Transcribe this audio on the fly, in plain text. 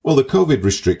Well, the COVID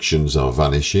restrictions are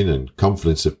vanishing and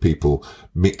confidence of people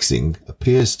mixing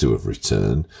appears to have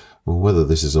returned. Well, whether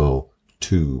this is all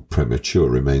too premature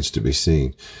remains to be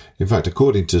seen. In fact,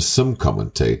 according to some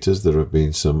commentators, there have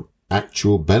been some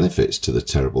actual benefits to the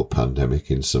terrible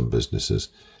pandemic in some businesses.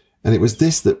 And it was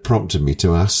this that prompted me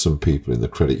to ask some people in the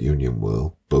credit union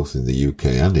world, both in the UK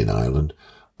and in Ireland,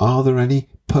 are there any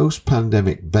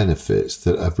post-pandemic benefits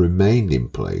that have remained in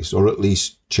place or at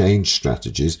least changed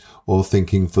strategies or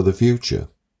thinking for the future?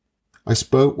 I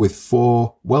spoke with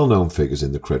 4 well-known figures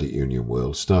in the credit union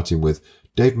world, starting with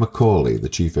Dave McCauley, the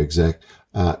chief exec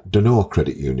at Dunor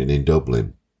Credit Union in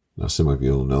Dublin. Now, some of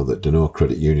you will know that Dunor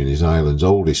Credit Union is Ireland's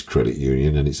oldest credit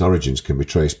union and its origins can be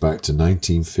traced back to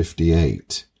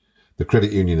 1958. The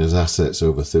credit union has assets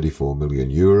over 34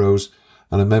 million euros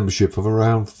and a membership of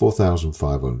around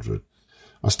 4,500.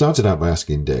 I started out by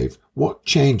asking Dave, what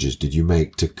changes did you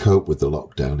make to cope with the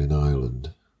lockdown in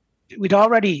Ireland? We'd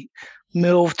already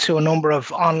moved to a number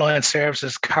of online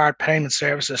services, card payment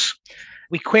services.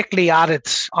 We quickly added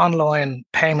online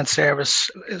payment service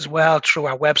as well through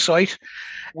our website.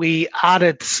 We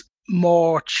added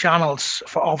more channels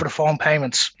for over-the-phone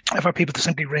payments for people to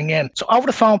simply ring in. So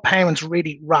over-the-phone payments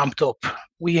really ramped up.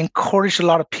 We encouraged a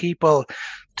lot of people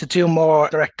to do more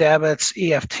direct debits,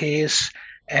 EFTs.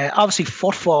 Obviously,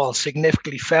 footfall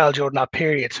significantly fell during that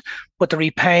period, but the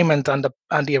repayment and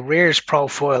the arrears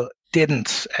profile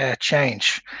didn't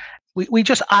change. We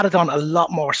just added on a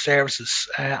lot more services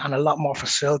and a lot more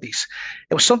facilities.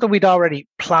 It was something we'd already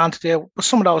planned to do, but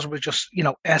some of those were just,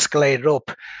 escalated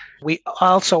up. We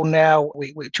also now,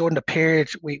 during the period,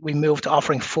 we moved to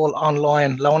offering full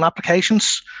online loan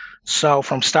applications. So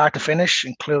from start to finish,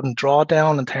 including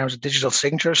drawdown in terms of digital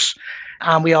signatures.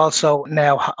 And we also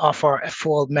now offer a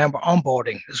full member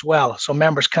onboarding as well. So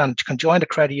members can join the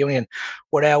credit union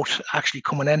without actually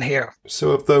coming in here. So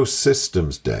of those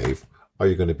systems, Dave, are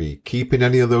you going to be keeping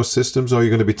any of those systems or are you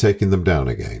going to be taking them down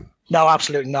again? No,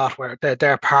 absolutely not.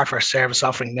 They're part of our service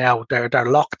offering now. They're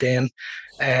locked in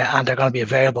and they're going to be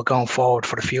available going forward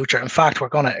for the future. In fact, we're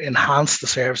going to enhance the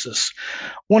services.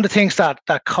 One of the things that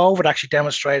COVID actually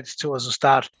demonstrated to us is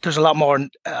that there's a lot more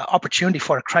opportunity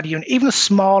for a credit union, even a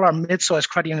small or mid-sized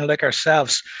credit union like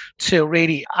ourselves, to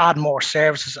really add more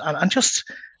services and just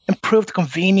improve the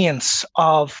convenience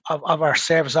of our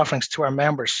service offerings to our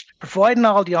members, providing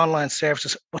all the online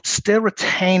services, but still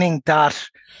retaining that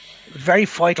very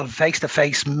vital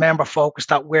face-to-face member focus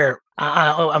that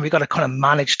and we've got to kind of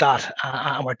manage that,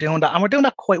 and we're doing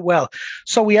that quite well.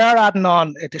 So we are adding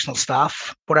on additional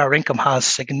staff, but our income has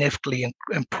significantly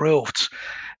improved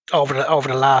over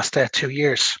the last 2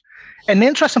 years. An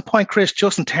interesting point, Chris,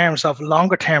 just in terms of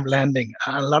longer-term lending,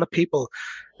 and a lot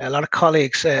of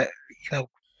colleagues,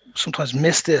 sometimes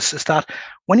miss this, is that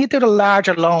when you do the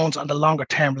larger loans and the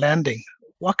longer-term lending,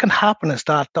 what can happen is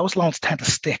that those loans tend to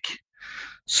stick.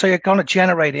 So you're going to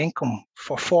generate income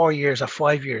for 4 years or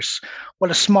 5 years. Well,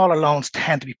 the smaller loans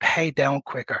tend to be paid down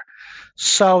quicker.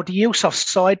 So the use of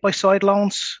side-by-side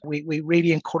loans, we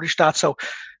really encourage that. So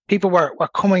people were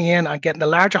coming in and getting the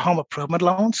larger home improvement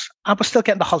loans, but still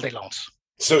getting the holiday loans.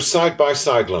 So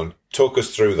side-by-side loan, talk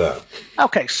us through that.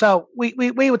 Okay, so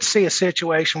we would see a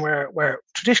situation where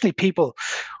traditionally people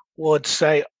would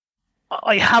say,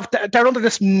 they're under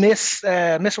this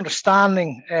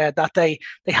misunderstanding that they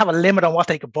have a limit on what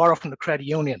they could borrow from the credit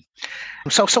union.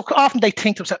 So often they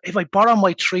think to themselves, if I borrow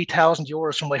my 3,000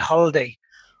 euros from my holiday,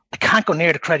 I can't go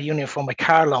near the credit union for my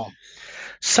car loan.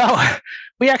 So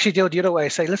we actually do it the other way,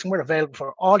 say, listen, we're available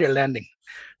for all your lending.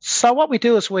 So what we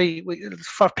do is we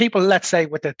for people, let's say,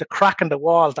 with the crack in the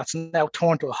wall that's now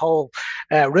turned to a whole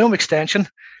room extension,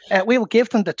 we will give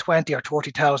them the 20 or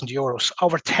 30,000 euros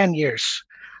over 10 years.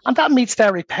 And that meets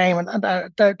their repayment and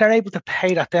they're able to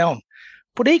pay that down.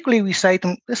 But equally, we say to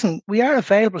them, listen, we are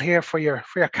available here for your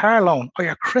car loan or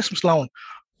your Christmas loan,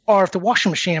 or if the washing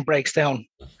machine breaks down.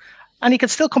 And you can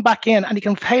still come back in and you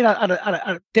can pay that at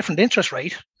a different interest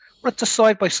rate. But it's a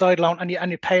side-by-side loan and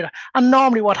you pay that. And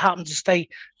normally what happens is they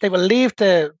will leave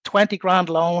the 20 grand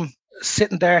loan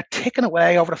sitting there ticking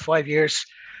away over the 5 years.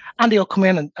 And they'll come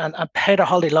in and pay their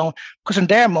holiday loan because in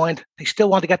their mind, they still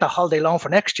want to get the holiday loan for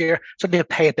next year, so they'll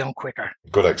pay it down quicker.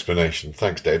 Good explanation.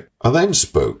 Thanks, Dave. I then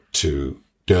spoke to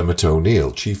Dermot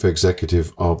O'Neill, Chief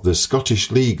Executive of the Scottish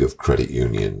League of Credit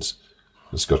Unions.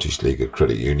 The Scottish League of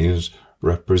Credit Unions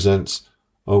represents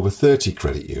over 30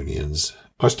 credit unions.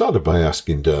 I started by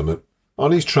asking Dermot,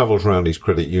 on his travels around his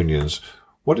credit unions,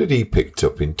 what had he picked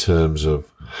up in terms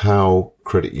of how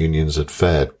credit unions had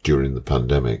fared during the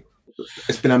pandemic?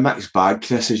 It's been a mixed bag,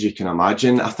 Chris, as you can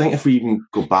imagine. I think if we even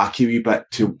go back a wee bit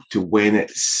to when it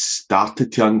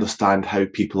started to understand how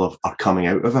people are coming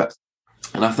out of it,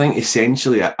 And I think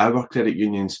essentially our credit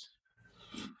unions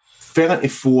fell into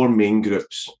four main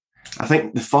groups. I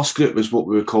think the first group was what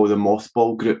we would call the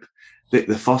mothball group.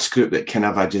 The first group that kind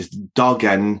of just dug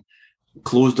in,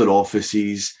 closed their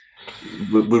offices,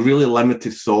 with really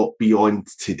limited thought beyond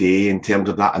today in terms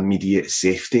of that immediate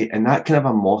safety. And that kind of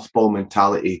a mothball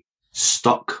mentality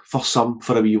stuck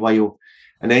for a wee while.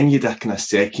 And then you had a kind of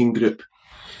second group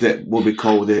that what we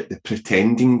call the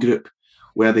pretending group,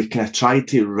 where they kind of tried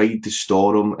to ride the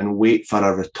storm and wait for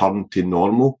a return to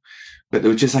normal. But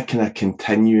there was just a kind of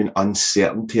continuing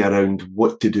uncertainty around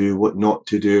what to do, what not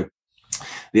to do.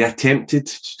 They attempted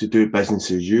to do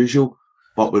business as usual,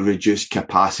 but with reduced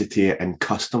capacity and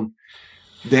custom.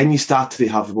 Then you started to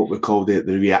have what we call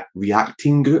the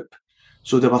reacting group.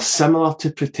 So they were similar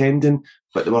to pretending,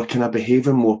 but they were kind of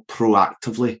behaving more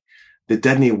proactively. They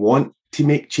didn't want to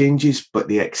make changes, but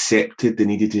they accepted they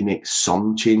needed to make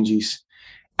some changes.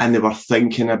 And they were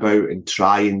thinking about and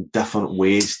trying different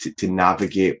ways to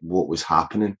navigate what was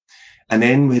happening. And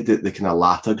then we had the kind of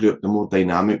latter group, the more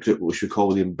dynamic group, which we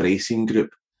call the embracing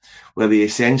group, where they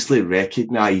essentially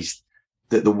recognised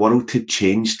that the world had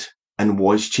changed and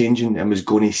was changing and was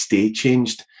going to stay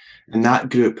changed. And that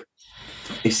group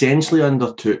essentially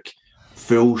undertook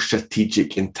full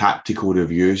strategic and tactical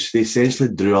reviews. They essentially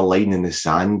drew a line in the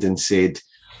sand and said,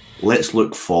 let's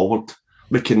look forward.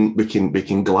 We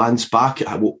can glance back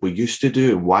at what we used to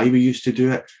do and why we used to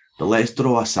do it, but let's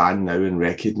draw a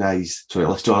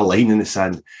let's draw a line in the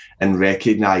sand and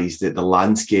recognise that the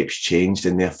landscape's changed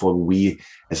and therefore we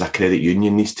as a credit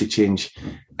union needs to change.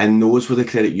 And those were the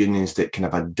credit unions that kind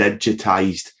of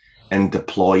digitised and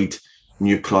deployed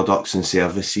new products and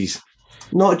services,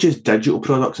 not just digital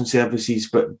products and services,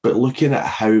 but looking at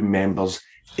how members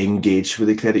engage with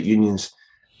the credit unions.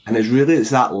 And it's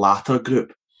that latter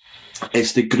group.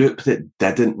 It's the group that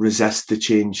didn't resist the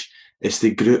change. It's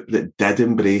the group that did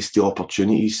embrace the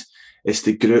opportunities. It's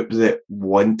the group that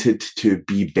wanted to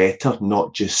be better,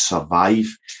 not just survive.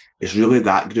 It's really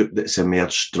that group that's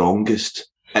emerged strongest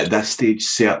at this stage,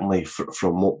 certainly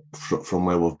from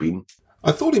where we've been.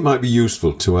 I thought it might be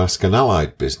useful to ask an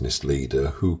allied business leader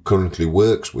who currently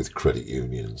works with credit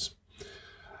unions.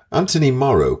 Anthony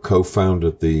Morrow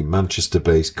co-founded the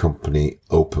Manchester-based company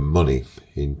Open Money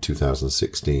in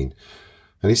 2016,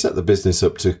 and he set the business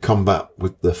up to combat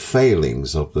with the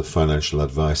failings of the financial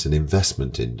advice and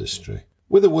investment industry.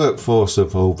 With a workforce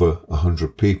of over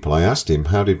 100 people, I asked him,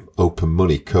 how did Open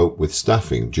Money cope with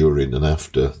staffing during and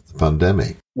after the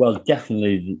pandemic? Well,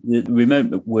 definitely the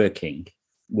remote working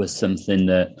was something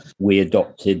that we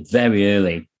adopted very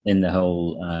early in the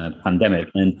whole pandemic.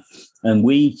 And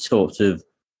we sort of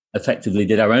effectively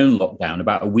did our own lockdown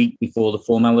about a week before the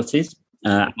formalities.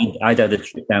 I'd had a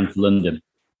trip down to London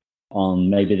on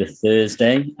maybe the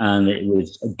Thursday, and it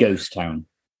was a ghost town.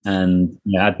 And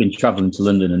I'd been travelling to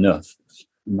London enough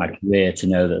in my career to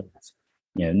know that,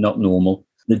 not normal.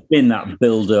 There's been that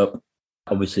build-up,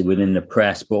 obviously within the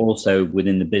press, but also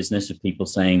within the business of people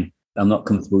saying, I'm not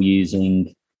comfortable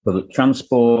using public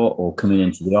transport or coming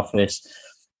into the office.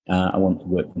 I want to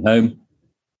work from home.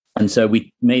 And so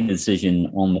we made the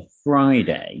decision on the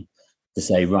Friday to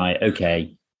say, right,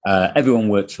 okay, everyone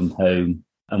works from home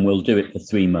and we'll do it for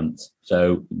 3 months.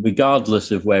 So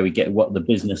regardless of where we get, what the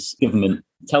business government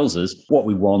tells us, what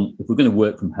we want, if we're going to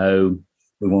work from home,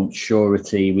 we want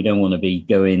surety. We don't want to be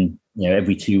going,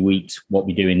 every 2 weeks, what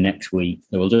we're doing next week.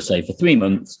 So we'll just say for 3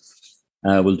 months,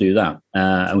 we'll do that.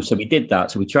 And so we did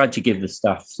that. So we tried to give the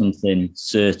staff something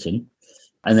certain.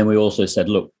 And then we also said,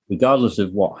 look, regardless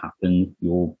of what happened,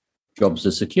 your jobs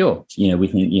are secure. We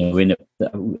think, we're in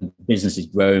business is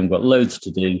growing, we've got loads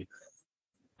to do.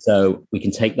 So we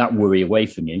can take that worry away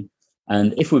from you.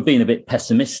 And if we're being a bit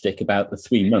pessimistic about the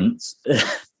 3 months,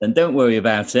 then don't worry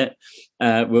about it.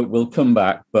 We'll come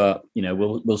back, but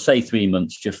we'll say 3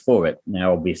 months just for it.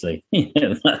 Now, obviously,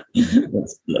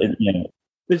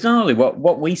 bizarrely,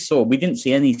 what we saw, we didn't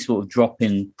see any sort of drop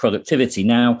in productivity.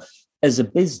 Now, as a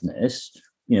business,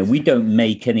 we don't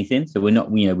make anything, so we're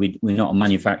not, we're not a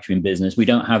manufacturing business. We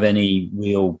don't have any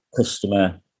real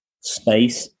customer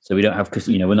space, so we don't have,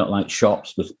 we're not like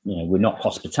shops, but we're not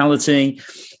hospitality.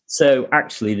 So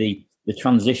actually, the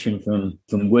transition from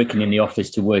working in the office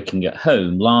to working at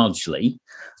home, largely,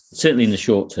 certainly in the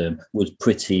short term, was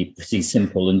pretty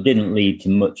simple and didn't lead to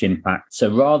much impact. So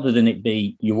rather than it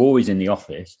be you're always in the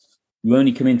office, you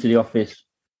only come into the office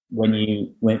when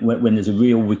there's a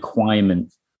real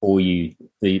requirement for you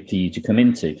to come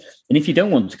into. And if you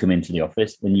don't want to come into the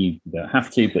office, then you don't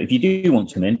have to. But if you do want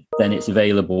to come in, then it's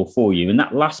available for you. And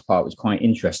that last part was quite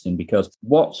interesting, because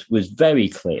what was very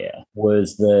clear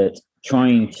was that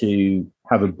trying to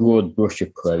have a broad brush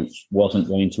approach wasn't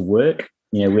going to work.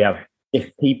 We have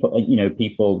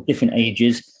people, different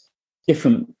ages,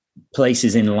 different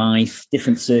places in life,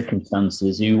 different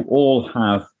circumstances, who all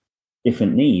have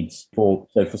different needs. So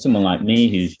for someone like me,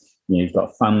 who's got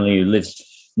a family, who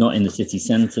lives not in the city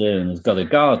centre and has got a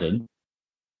garden,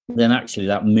 then actually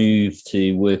that move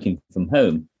to working from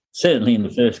home, certainly in the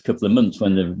first couple of months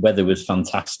when the weather was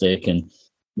fantastic and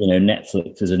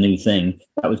Netflix was a new thing,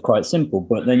 that was quite simple.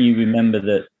 But then you remember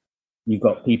that you've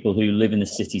got people who live in the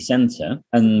city centre,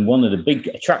 and one of the big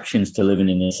attractions to living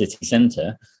in the city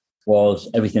centre was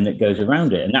everything that goes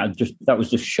around it, and that was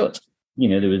just shut.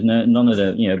 There was none of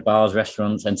the bars,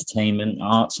 restaurants, entertainment,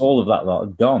 arts, all of that lot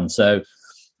had gone. So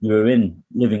you were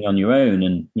living on your own,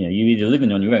 and you're either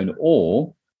living on your own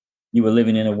or you were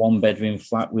living in a 1-bedroom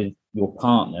flat with your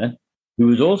partner who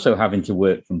was also having to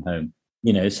work from home.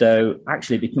 So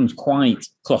actually it becomes quite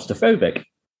claustrophobic.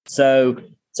 So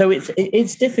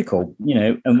it's difficult,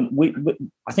 and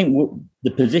I think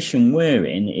the position we're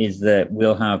in is that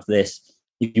we'll have this.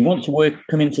 If you want to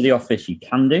come into the office, you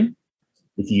can do.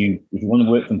 If you want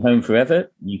to work from home forever,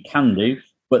 you can do.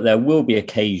 But there will be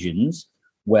occasions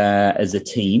where, as a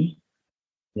team,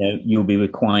 you'll be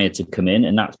required to come in,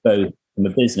 and that's both from a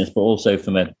business, but also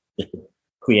from a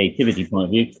creativity point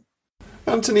of view.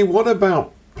 Anthony, what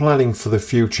about planning for the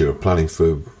future, planning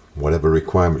for whatever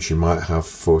requirements you might have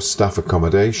for staff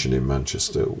accommodation in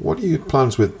Manchester? What are your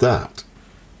plans with that?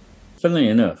 Funnily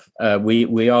enough,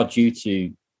 we are due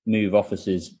to move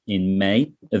offices in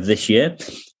May of this year.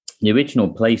 The original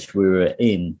place we are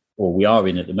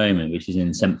in at the moment, which is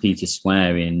in St. Peter's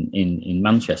Square in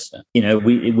Manchester,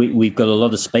 we've got a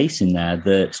lot of space in there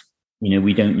that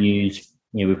we don't use.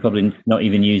 We're probably not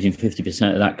even using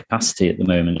 50% of that capacity at the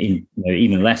moment,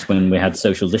 even less when we had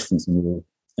social distancing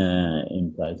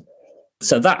in place.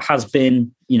 So that has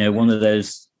been, one of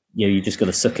those, you just got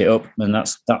to suck it up, and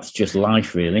that's just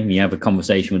life, really. You have a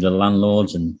conversation with the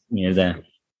landlords, and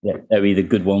they're either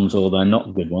good ones or they're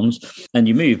not good ones, and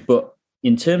you move. But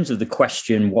in terms of the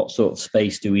question, what sort of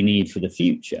space do we need for the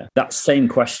future? That same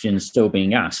question is still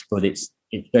being asked, but it's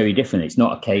very different. It's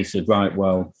not a case of, right,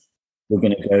 well, we're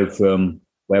going to go from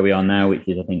where we are now, which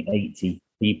is, I think, 80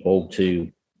 people to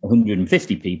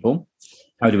 150 people.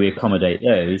 How do we accommodate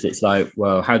those? It's like,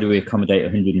 well, how do we accommodate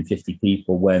 150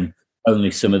 people when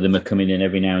only some of them are coming in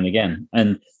every now and again?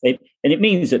 And it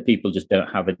means that people just don't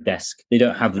have a desk. They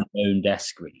don't have their own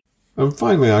desk, really. And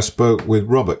finally, I spoke with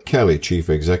Robert Kelly, Chief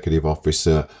Executive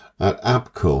Officer at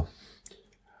ABCUL.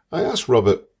 I asked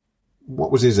Robert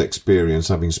what was his experience,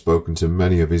 having spoken to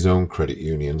many of his own credit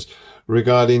unions,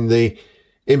 regarding the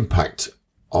impact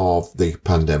of the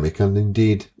pandemic and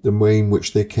indeed the way in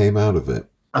which they came out of it.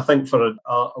 I think for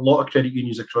a lot of credit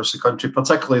unions across the country,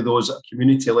 particularly those at a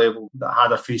community level that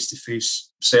had a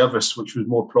face-to-face service, which was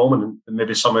more prominent than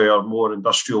maybe some of our more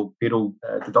industrial payroll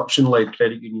deduction-led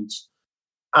credit unions,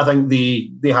 I think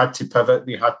they had to pivot,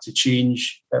 they had to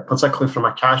change, particularly from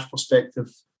a cash perspective,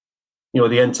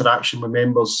 the interaction with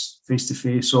members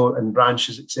face-to-face or in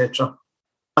branches, etc.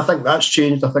 I think that's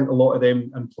changed. I think a lot of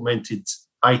them implemented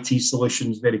IT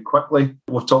solutions very quickly.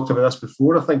 We've talked about this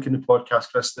before, I think, in the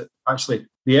podcast, Chris, that actually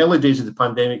the early days of the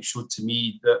pandemic showed to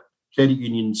me that credit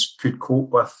unions could cope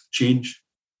with change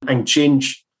and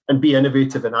be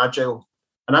innovative and agile.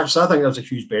 And actually, I think there's a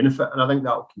huge benefit, and I think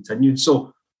that will continue.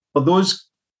 So for those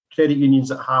credit unions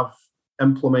that have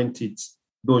implemented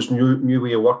those new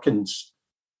way of workings,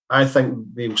 I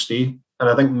think they will stay. And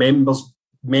I think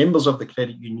members of the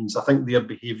credit unions, I think their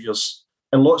behaviours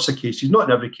in lots of cases, not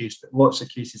in every case, but lots of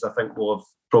cases, I think will have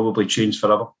probably changed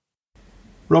forever.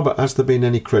 Robert, has there been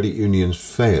any credit unions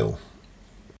fail?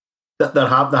 There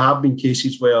have been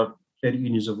cases where credit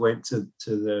unions have went to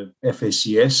the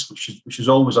FSCS, which is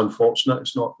always unfortunate.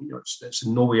 It's not, it's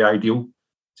in no way ideal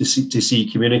to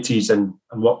see communities and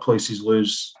workplaces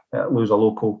lose a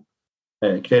local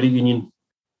credit union.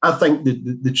 I think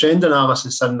the trend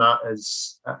analysis in that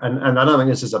is, and I don't think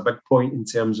this is a big point in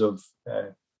terms of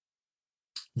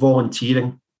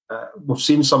volunteering. We've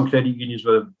seen some credit unions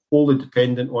where they're wholly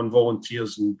dependent on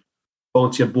volunteers and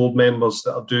volunteer board members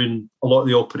that are doing a lot of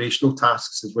the operational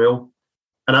tasks as well.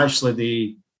 And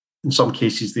actually, in some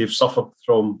cases, they've suffered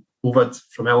from COVID,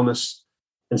 from illness.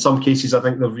 In some cases, I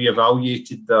think they've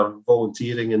reevaluated their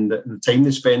volunteering and the time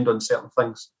they spend on certain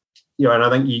things. And I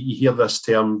think you hear this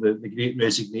term, the Great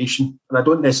Resignation. And I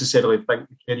don't necessarily think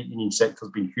the credit union sector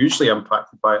has been hugely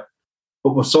impacted by it.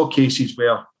 But we saw cases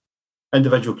where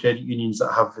individual credit unions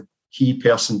that have a key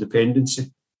person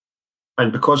dependency,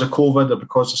 and because of COVID or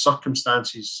because of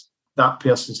circumstances, that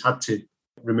person's had to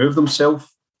remove themselves.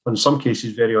 In some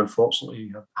cases, very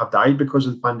unfortunately, have died because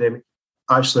of the pandemic.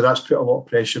 Actually, that's put a lot of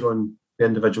pressure on the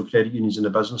individual credit unions in the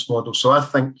business model. So I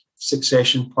think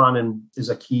succession planning is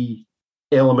a key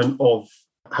element of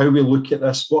how we look at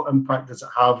this. What impact does it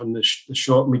have in the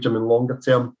short, medium and longer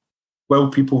term?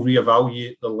 Will people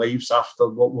reevaluate their lives after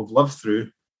what we've lived through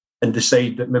and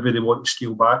decide that maybe they want to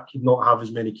scale back and not have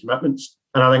as many commitments?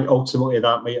 And I think ultimately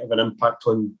that might have an impact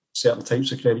on certain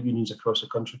types of credit unions across the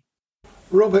country.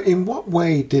 Robert, in what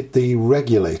way did the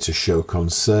regulator show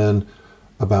concern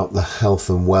about the health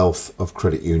and wealth of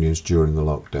credit unions during the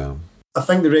lockdown? I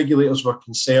think the regulators were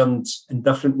concerned in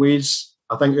different ways.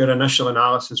 I think our initial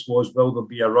analysis was, will there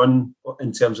be a run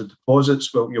in terms of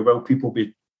deposits? Will people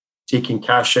be taking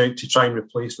cash out to try and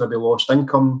replace maybe lost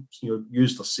income,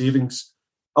 use their savings?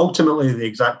 Ultimately, the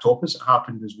exact opposite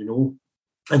happened, as we know.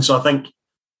 And so I think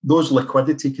those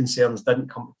liquidity concerns didn't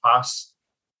come to pass.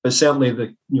 But certainly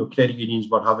the credit unions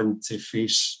were having to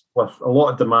face with a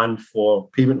lot of demand for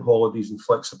payment holidays and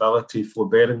flexibility,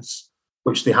 forbearance,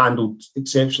 which they handled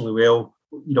exceptionally well.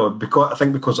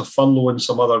 Because of furlough and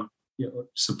some other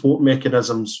support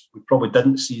mechanisms, we probably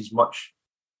didn't see as much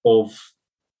of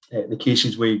the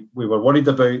cases we were worried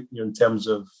about, in terms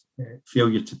of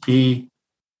failure to pay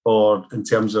or in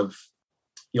terms of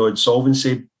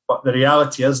insolvency. But the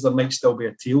reality is there might still be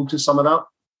a tail to some of that.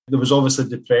 There was obviously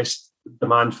depressed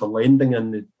demand for lending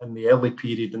in the early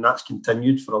period, and that's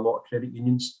continued for a lot of credit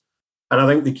unions. And I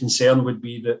think the concern would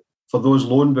be that for those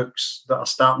loan books that are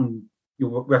starting,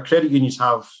 where credit unions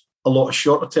have a lot of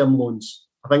shorter term loans,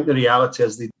 I think the reality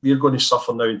is they're going to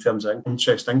suffer now in terms of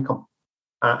interest income.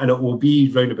 And it will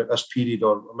be round about this period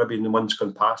or maybe in the months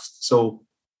gone past. So,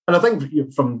 and I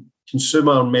think from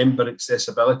consumer member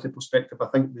accessibility perspective, I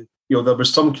think that, there were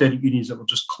some credit unions that were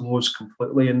just closed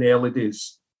completely in the early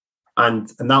days. And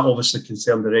that obviously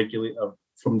concerned the regulator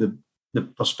from the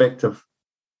perspective,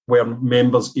 were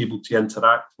members able to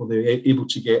interact? Were they able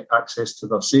to get access to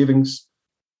their savings?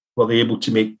 Were they able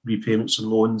to make repayments on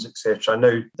loans, etc.?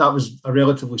 Now, that was a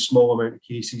relatively small amount of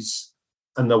cases,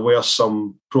 and there were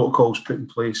some protocols put in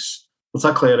place,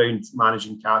 particularly around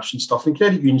managing cash and stuff. And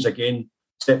credit unions, again,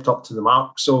 stepped up to the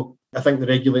mark. So I think the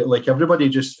regulator, like everybody,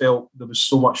 just felt there was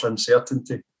so much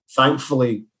uncertainty.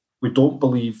 Thankfully, we don't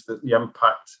believe that the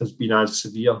impact has been as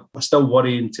severe. I still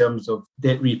worry in terms of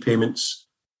debt repayments,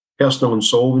 personal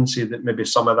insolvency, that maybe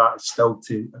some of that is still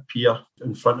to appear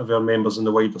in front of our members in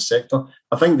the wider sector.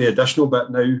 I think the additional bit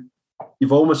now,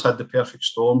 you've almost had the perfect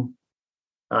storm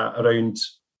around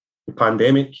the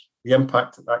pandemic, the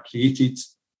impact that created.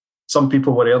 Some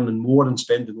people were earning more and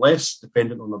spending less,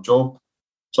 depending on their job.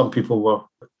 Some people were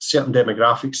certain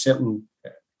demographics, certain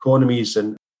economies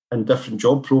and different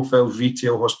job profiles,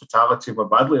 retail, hospitality were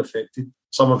badly affected.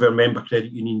 Some of our member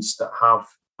credit unions that have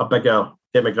a bigger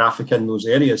demographic in those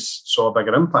areas saw a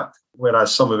bigger impact,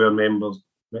 whereas some of our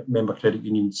member credit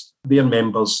unions, their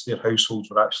members, their households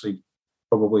were actually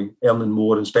probably earning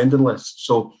more and spending less.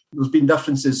 So there's been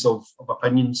differences of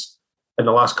opinions in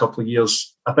the last couple of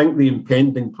years. I think the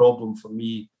impending problem for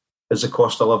me is the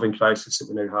cost of living crisis that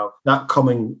we now have. That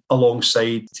coming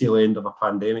alongside the tail end of a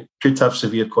pandemic could have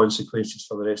severe consequences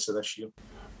for the rest of this year.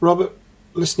 Robert,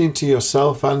 listening to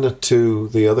yourself and to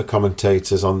the other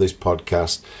commentators on this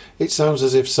podcast, it sounds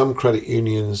as if some credit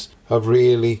unions have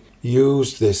really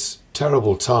used this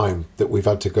terrible time that we've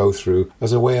had to go through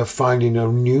as a way of finding a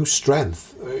new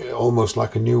strength, almost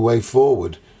like a new way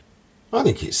forward. I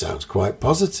think it sounds quite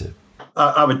positive.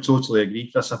 I would totally agree,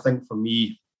 Chris. I think for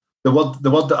me, the word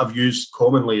that I've used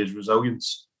commonly is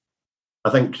resilience.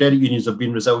 I think credit unions have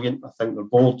been resilient. I think their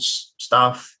boards,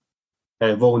 staff,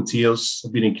 volunteers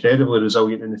have been incredibly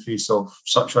resilient in the face of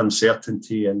such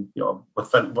uncertainty, and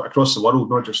within across the world,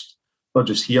 not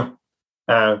just here.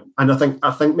 And I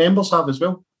think members have as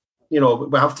well.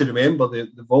 We have to remember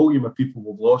the volume of people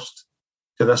we've lost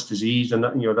to this disease and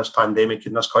this pandemic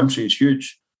in this country is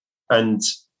huge, and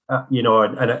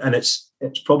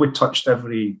it's probably touched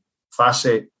every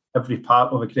facet, every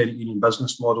part of a credit union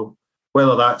business model,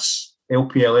 whether that's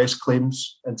LPLS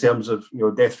claims in terms of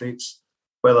death rates,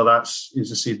 whether that's,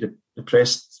 as I say,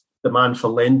 depressed demand for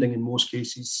lending in most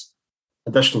cases,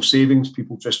 additional savings,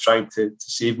 people just trying to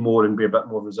save more and be a bit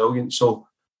more resilient. So,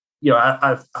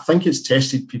 I think it's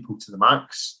tested people to the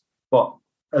max, but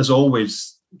as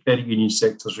always, credit union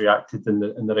sectors reacted in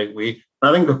the right way. And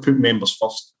I think they've put members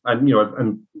first,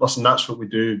 and listen, that's what we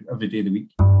do every day of the week.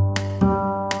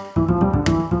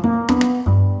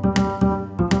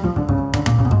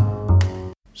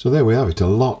 So there we have it. A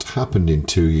lot happened in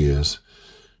 2 years,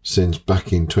 since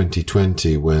back in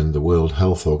 2020 when the World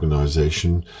Health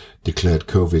Organization declared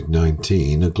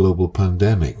COVID-19 a global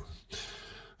pandemic.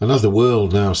 And as the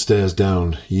world now stares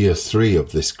down year 3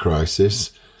 of this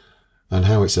crisis and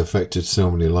how it's affected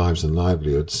so many lives and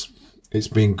livelihoods, it's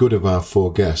been good of our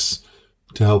 4 guests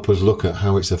to help us look at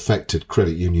how it's affected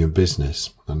credit union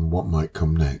business and what might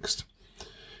come next.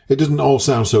 It doesn't all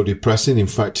sound so depressing. In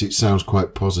fact, it sounds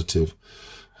quite positive.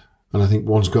 And I think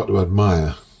one's got to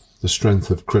admire the strength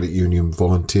of credit union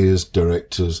volunteers,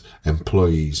 directors,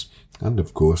 employees, and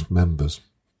of course, members.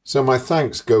 So my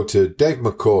thanks go to Dave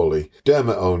McCauley,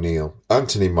 Dermot O'Neill,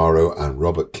 Anthony Morrow, and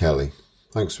Robert Kelly.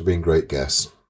 Thanks for being great guests.